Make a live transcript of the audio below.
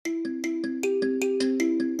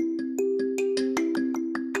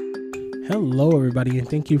Hello, everybody, and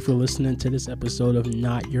thank you for listening to this episode of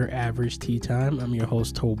Not Your Average Tea Time. I'm your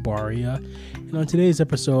host, Tobaria, and on today's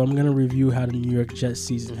episode, I'm going to review how the New York Jets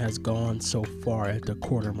season has gone so far at the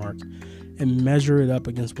quarter mark and measure it up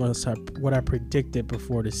against what I predicted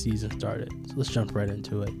before the season started. So let's jump right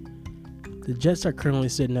into it. The Jets are currently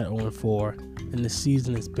sitting at 0-4, and the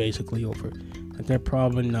season is basically over. Like, they're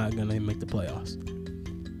probably not going to make the playoffs.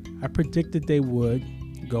 I predicted they would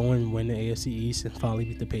go and win the AFC East and finally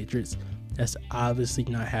beat the Patriots. That's obviously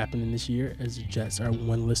not happening this year, as the Jets are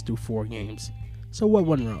winless through 4 games. So what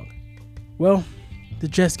went wrong? Well, the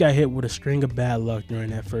Jets got hit with a string of bad luck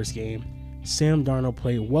during that first game. Sam Darnold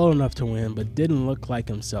played well enough to win, but didn't look like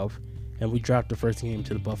himself, and we dropped the first game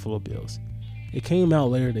to the Buffalo Bills. It came out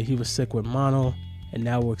later that he was sick with mono, and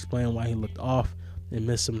now we'll explain why he looked off and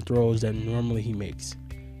missed some throws that normally he makes.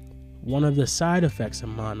 One of the side effects of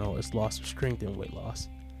mono is loss of strength and weight loss.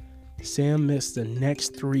 Sam missed the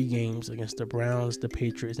next 3 games against the Browns, the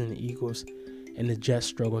Patriots, and the Eagles, and the Jets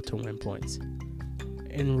struggled to win points.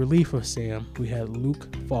 In relief of Sam, we had Luke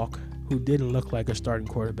Falk, who didn't look like a starting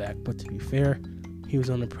quarterback, but to be fair, he was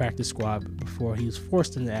on the practice squad before he was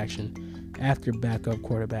forced into action after backup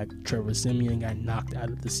quarterback Trevor Siemian got knocked out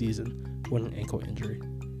of the season with an ankle injury.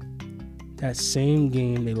 That same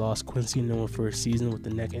game, they lost Quincy Newell for a season with the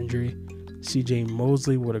neck injury, C.J.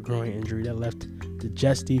 Mosley with a groin injury that left the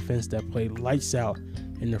Jets defense that played lights out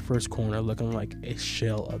in the first corner looking like a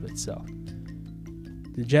shell of itself.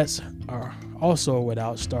 The Jets are also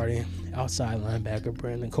without starting outside linebacker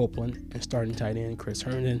Brandon Copeland and starting tight end Chris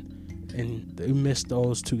Herndon, and they missed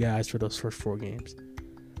those 2 guys for those first 4 games.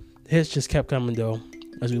 The hits just kept coming though,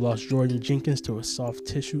 as we lost Jordan Jenkins to a soft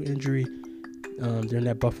tissue injury during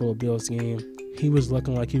that Buffalo Bills game. He was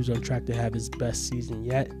looking like he was on track to have his best season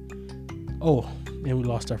yet. Oh, and we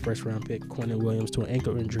lost our first round pick, Quentin Williams, to an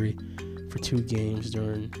ankle injury for 2 games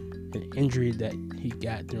during an injury that he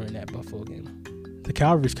got during that Buffalo game. The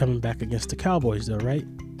Cavalry's coming back against the Cowboys though, right?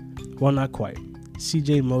 Well, not quite.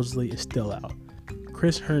 C.J. Mosley is still out.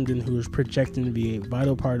 Chris Herndon, who is projected to be a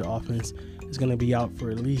vital part of the offense, is going to be out for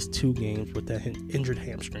at least 2 games with that injured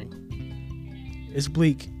hamstring. It's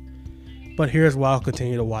bleak, but here's why I'll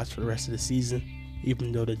continue to watch for the rest of the season,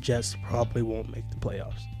 even though the Jets probably won't make the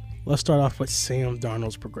playoffs. Let's start off with Sam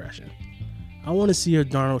Darnold's progression. I want to see if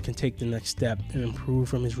Darnold can take the next step and improve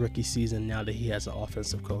from his rookie season now that he has an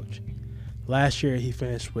offensive coach. Last year, he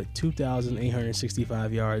finished with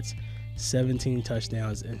 2,865 yards, 17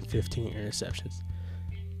 touchdowns, and 15 interceptions.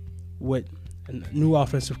 With a new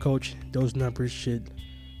offensive coach, those numbers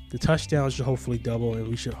the touchdowns should hopefully double, and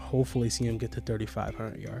we should hopefully see him get to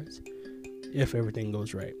 3,500 yards if everything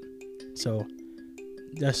goes right. So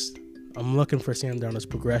I'm looking for Sam Darnold's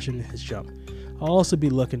progression and his jump. I'll also be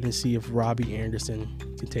looking to see if Robbie Anderson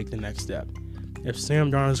can take the next step. If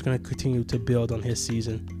Sam Darnold is going to continue to build on his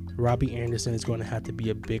season, Robbie Anderson is going to have to be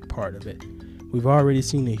a big part of it. We've already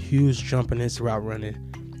seen a huge jump in his route running.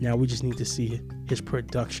 Now we just need to see his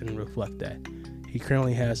production reflect that. He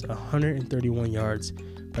currently has 131 yards,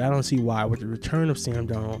 but I don't see why with the return of Sam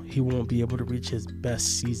Darnold, he won't be able to reach his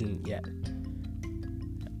best season yet.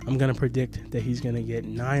 I'm going to predict that he's going to get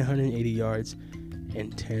 980 yards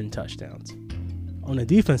and 10 touchdowns. On the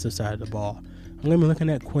defensive side of the ball, I'm going to be looking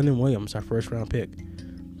at Quentin Williams, our first round pick.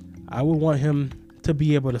 I would want him to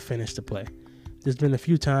be able to finish the play. There's been a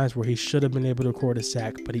few times where he should have been able to record a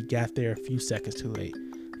sack, but he got there a few seconds too late.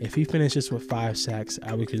 If he finishes with 5 sacks,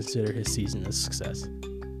 I would consider his season a success.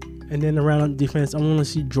 And then around defense, I want to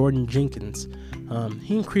see Jordan Jenkins.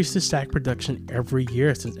 He increased his sack production every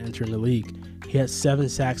year since entering the league. He had 7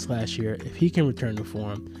 sacks last year. If he can return to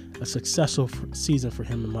form, a successful season for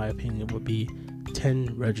him, in my opinion, would be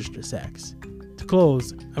 10 registered sacks. To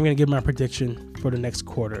close, I'm going to give my prediction for the next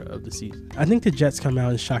quarter of the season. I think the Jets come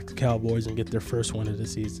out and shock the Cowboys and get their first win of the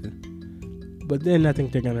season. But then I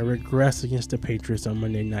think they're going to regress against the Patriots on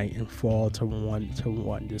Monday night and fall to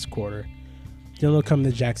 1-1 this quarter. Then they'll come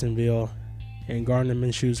to Jacksonville, and Gardner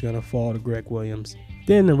Minshew is going to fall to Greg Williams.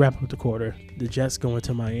 Then to wrap up the quarter, the Jets go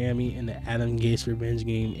into Miami in the Adam Gase revenge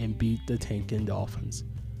game and beat the tanking Dolphins.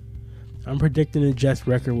 I'm predicting the Jets'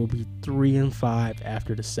 record will be 3-5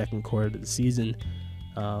 after the second quarter of the season.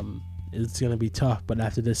 It's going to be tough, but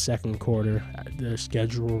after the second quarter, their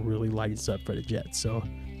schedule really lights up for the Jets. So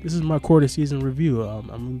this is my quarter season review.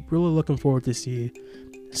 I'm really looking forward to see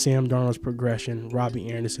Sam Darnold's progression,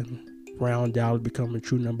 Robbie Anderson round out to become a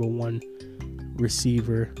true number 1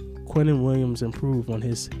 receiver, Quentin Williams improve on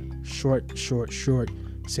his short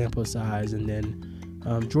sample size, and then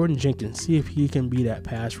Jordan Jenkins, see if he can be that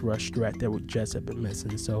pass rush threat that the Jets have been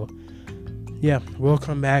missing. So yeah, we'll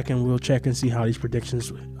come back and we'll check and see how these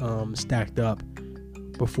predictions stacked up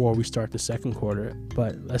before we start the second quarter.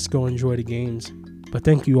 But let's go enjoy the games. But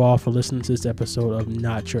thank you all for listening to this episode of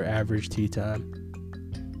Not Your Average Tea Time.